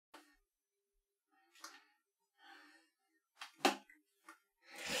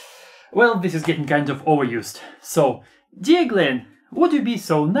Well, this is getting kind of overused. So, dear Glenn, would you be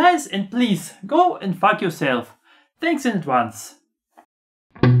so nice and please go and fuck yourself? Thanks in advance.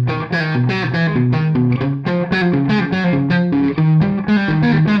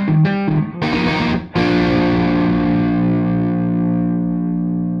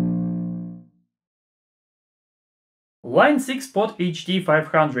 Line 6 Pod HD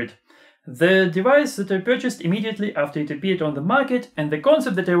 500. The device that I purchased immediately after it appeared on the market and the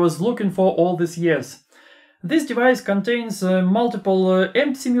concept that I was looking for all these years. This device contains multiple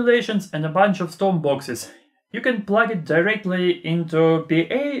amp simulations and a bunch of storm boxes. You can plug it directly into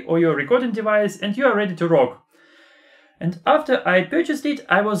PA or your recording device and you are ready to rock. And after I purchased it,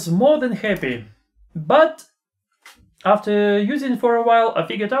 I was more than happy. But after using it for a while, I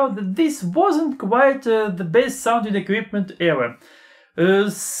figured out that this wasn't quite the best sounding equipment ever.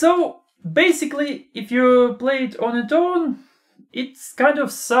 So basically, if you play it on its own, it kind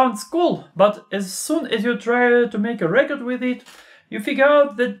of sounds cool, but as soon as you try to make a record with it, you figure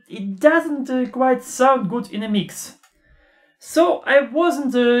out that it doesn't quite sound good in a mix. So I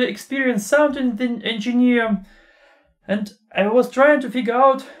wasn't an experienced sound engineer, and I was trying to figure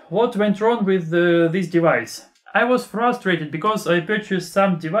out what went wrong with this device. I was frustrated because I purchased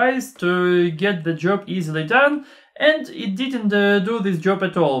some device to get the job easily done, and it didn't do this job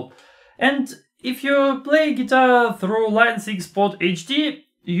at all. And if you play guitar through Line 6 Pod HD,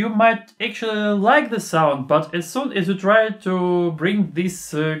 you might actually like the sound, but as soon as you try to bring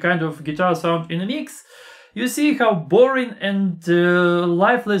this kind of guitar sound in a mix, you see how boring and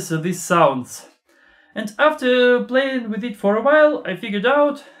lifeless this sounds. And after playing with it for a while, I figured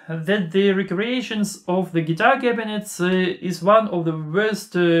out that the recreations of the guitar cabinets is one of the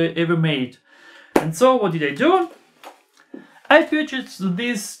worst ever made. And so what did I do? I purchased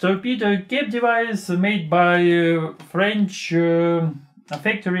this torpedo cap device made by French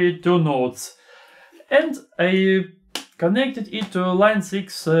factory 2 Notes, and I connected it to Line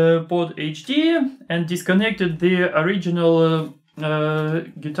 6 Pod HD and disconnected the original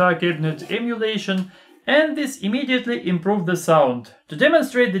guitar cabinet emulation, and this immediately improved the sound. To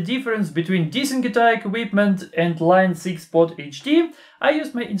demonstrate the difference between decent guitar equipment and Line 6 Pod HD, I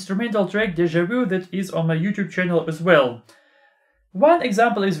used my instrumental track Deja Vu that is on my YouTube channel as well. One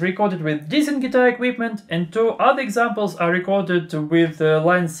example is recorded with decent guitar equipment, and 2 other examples are recorded with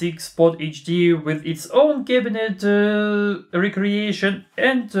Line 6 Pod HD with its own cabinet recreation,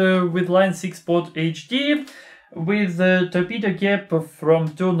 and with Line 6 Pod HD with the torpedo cap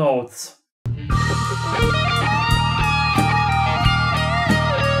from 2 Notes.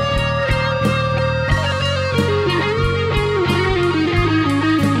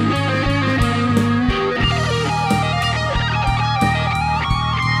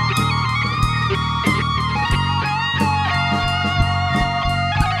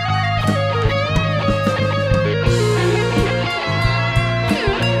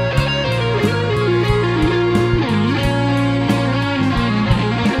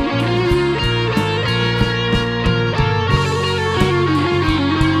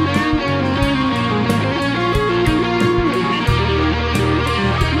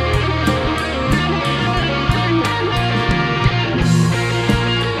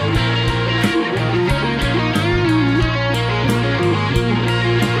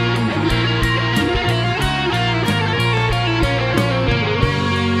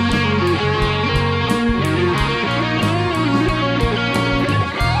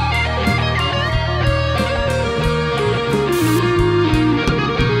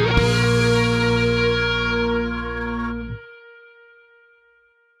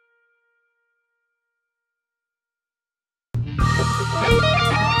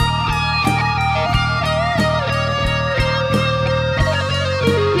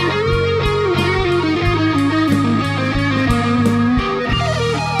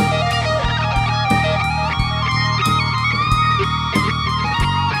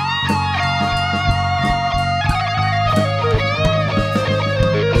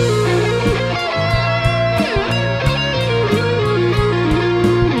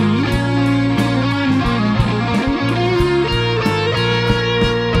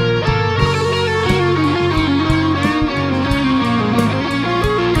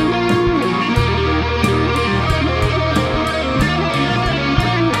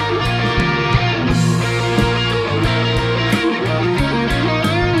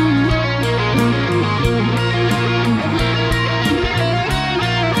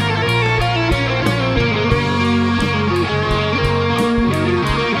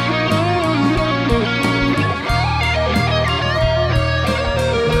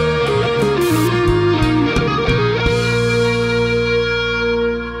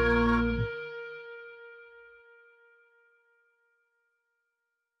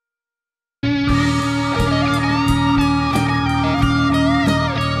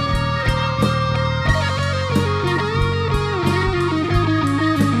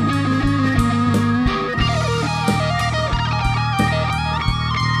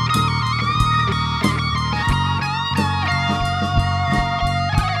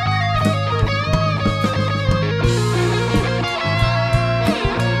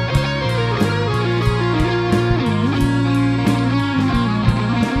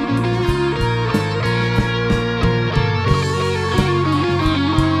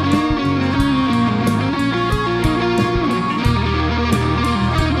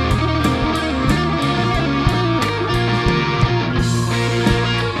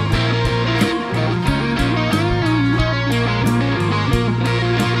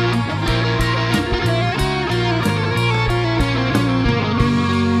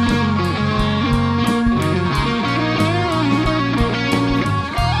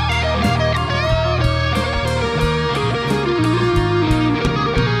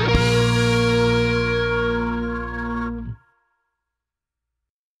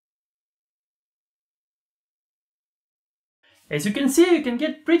 As you can see, you can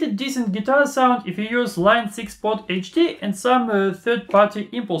get pretty decent guitar sound if you use Line 6 Pod HD and some third-party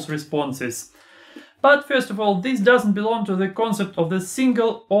impulse responses. But first of all, this doesn't belong to the concept of the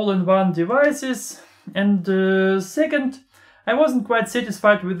single all-in-one devices, and second, I wasn't quite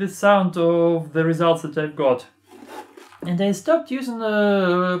satisfied with the sound of the results that I've got. And I stopped using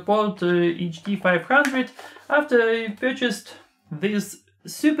Pod HD 500 after I purchased this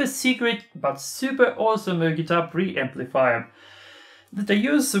super secret but super awesome guitar preamplifier that I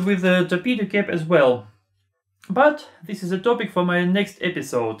use with a torpedo cap as well. But this is a topic for my next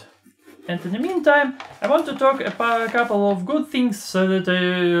episode. And in the meantime, I want to talk about a couple of good things that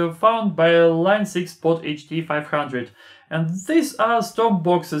I found by Line 6 Pod HD 500. And these are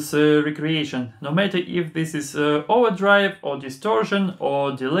Stompbox's recreation. No matter if this is overdrive or distortion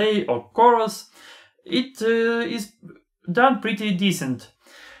or delay or chorus, it is done pretty decent.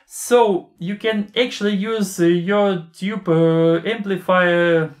 So you can actually use your tube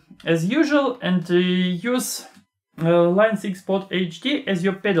amplifier as usual and use Line 6 Pod HD as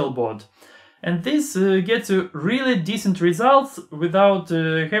your pedal board. And this gets you really decent results without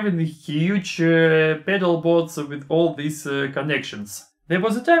having the huge pedal boards with all these connections. There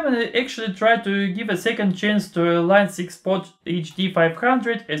was a time when I actually tried to give a second chance to Line 6 Pod HD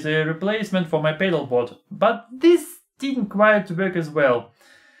 500 as a replacement for my pedal board, but this didn't quite work as well.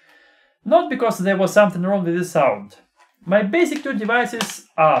 Not because there was something wrong with the sound. My basic two devices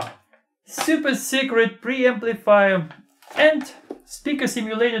are super secret preamplifier and speaker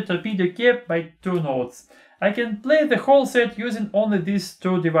simulated torpedo cap by 2 notes. I can play the whole set using only these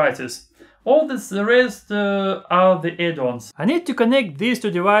two devices. All the rest are the add-ons. I need to connect these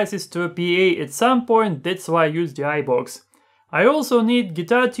two devices to a PA at some point, that's why I use the iBox. I also need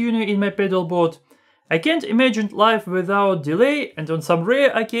guitar tuner in my pedal board. I can't imagine life without delay, and on some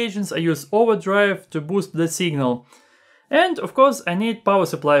rare occasions I use overdrive to boost the signal. And of course I need power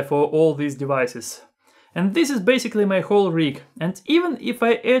supply for all these devices. And this is basically my whole rig. And even if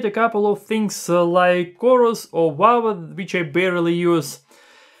I add a couple of things like chorus or wah, which I barely use,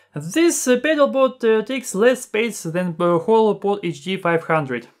 this pedal board takes less space than the whole Pod HD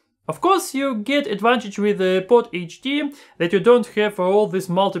 500. Of course you get advantage with the Pod HD that you don't have all these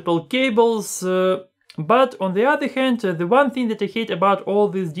multiple cables, but on the other hand, the one thing that I hate about all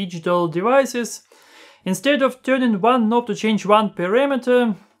these digital devices, instead of turning one knob to change one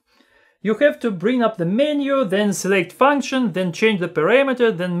parameter, you have to bring up the menu, then select function, then change the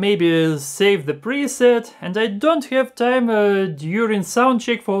parameter, then maybe save the preset, and I don't have time during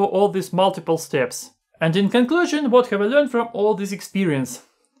soundcheck for all these multiple steps. And in conclusion, what have I learned from all this experience?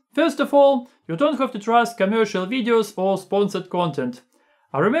 First of all, you don't have to trust commercial videos or sponsored content.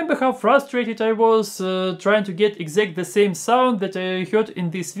 I remember how frustrated I was trying to get exactly the same sound that I heard in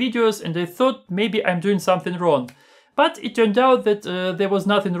these videos, and I thought maybe I'm doing something wrong. But it turned out that there was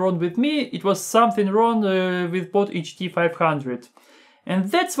nothing wrong with me, it was something wrong with Pod HD 500. And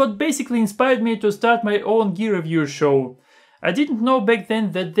that's what basically inspired me to start my own gear review show. I didn't know back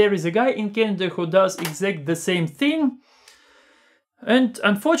then that there is a guy in Canada who does exactly the same thing. And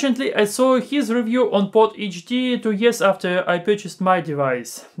unfortunately I saw his review on Pod HD 2 years after I purchased my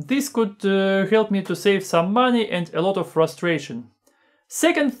device. This could help me to save some money and a lot of frustration.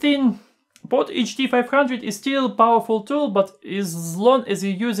 Second thing, Pod HD 500 is still a powerful tool, but as long as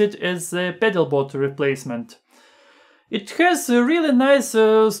you use it as a pedal board replacement. It has a really nice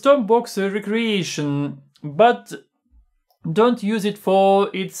Stompbox recreation, but don't use it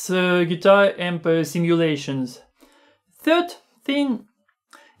for its guitar amp simulations. Third thing,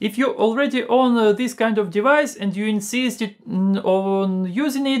 if you already own this kind of device and you insist on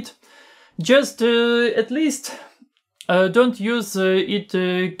using it, just at least don't use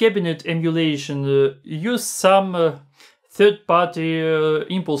cabinet emulation. Use some third-party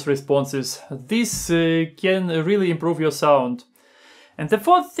impulse responses. This can really improve your sound. And the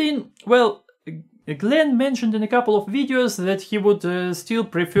fourth thing, well, Glenn mentioned in a couple of videos that he would still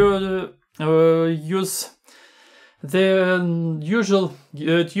prefer use the usual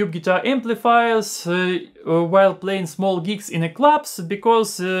tube guitar amplifiers while playing small gigs in a clubs,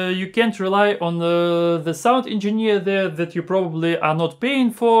 because you can't rely on the sound engineer there that you probably are not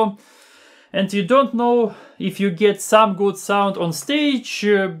paying for, and you don't know if you get some good sound on stage.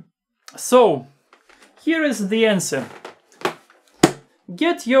 So here is the answer.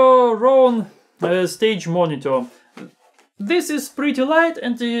 Get your own stage monitor. This is pretty light,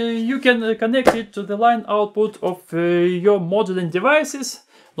 and you can connect it to the line output of your modeling devices,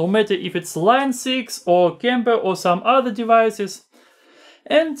 no matter if it's Line 6 or Kemper or some other devices.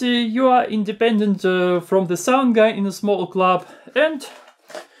 And you are independent from the sound guy in a small club, and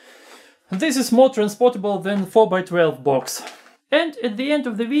this is more transportable than 4x12 box. And at the end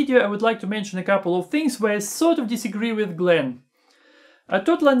of the video I would like to mention a couple of things where I sort of disagree with Glenn. I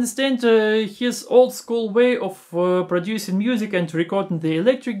totally understand his old school way of producing music and recording the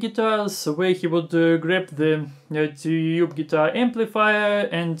electric guitars, where he would grab the tube guitar amplifier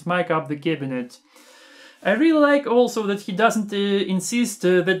and mic up the cabinet. I really like also that he doesn't insist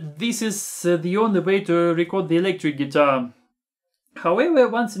that this is the only way to record the electric guitar. However,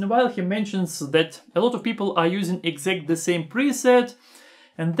 once in a while he mentions that a lot of people are using exactly the same preset,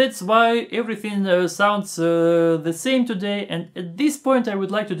 and that's why everything sounds the same today, and at this point I would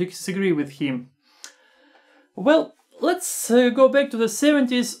like to disagree with him. Well, let's go back to the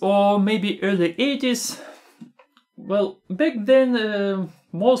 70s or maybe early 80s. Well, back then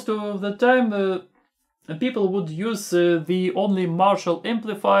most of the time people would use the only Marshall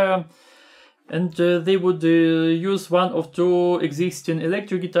amplifier, and they would use one of two existing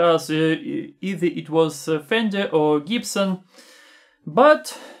electric guitars, either it was Fender or Gibson.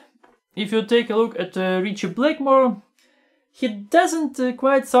 But if you take a look at Ritchie Blackmore, he doesn't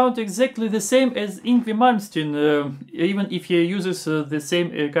quite sound exactly the same as Yngwie Malmsteen, even if he uses the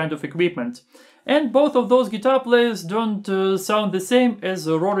same kind of equipment. And both of those guitar players don't sound the same as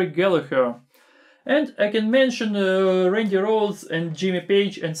Rory Gallagher. And I can mention Randy Rhoads and Jimmy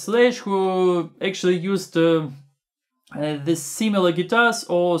Page and Slash, who actually used the similar guitars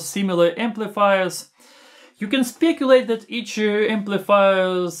or similar amplifiers. You can speculate that each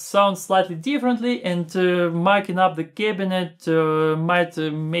amplifier sounds slightly differently, and miking up the cabinet might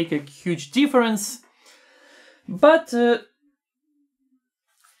make a huge difference. But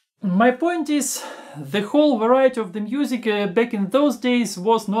my point is, the whole variety of the music back in those days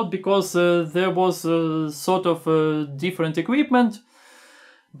was not because there was sort of different equipment,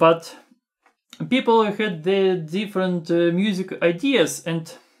 but people had their different music ideas,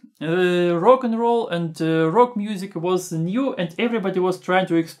 and rock and roll and rock music was new, and everybody was trying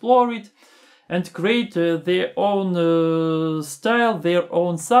to explore it and create their own style, their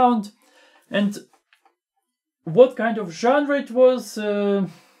own sound. And what kind of genre it was,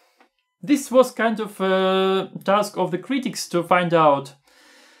 this was kind of a task of the critics to find out.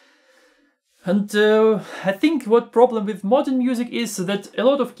 And I think what problem with modern music is that a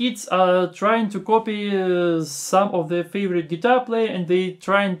lot of kids are trying to copy some of their favorite guitar player, and they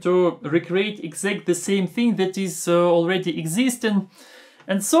trying to recreate exactly the same thing that is already existing.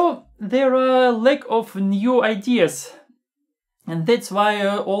 And so there are lack of new ideas. And that's why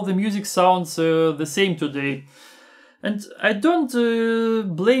all the music sounds the same today. And I don't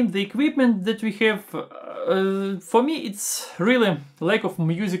blame the equipment that we have. For me, it's really lack of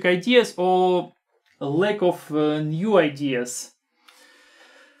music ideas or lack of new ideas.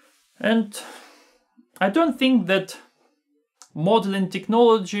 And I don't think that modeling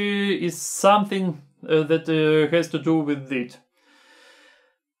technology is something that has to do with it.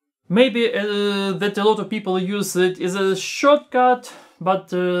 Maybe that a lot of people use it as a shortcut, but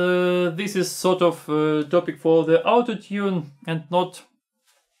this is sort of a topic for the auto-tune and not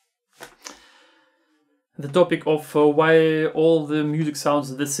the topic of why all the music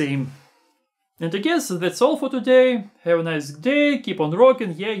sounds the same. And I guess that's all for today. Have a nice day, keep on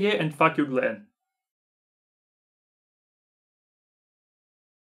rocking, yeah, and fuck you, Glenn.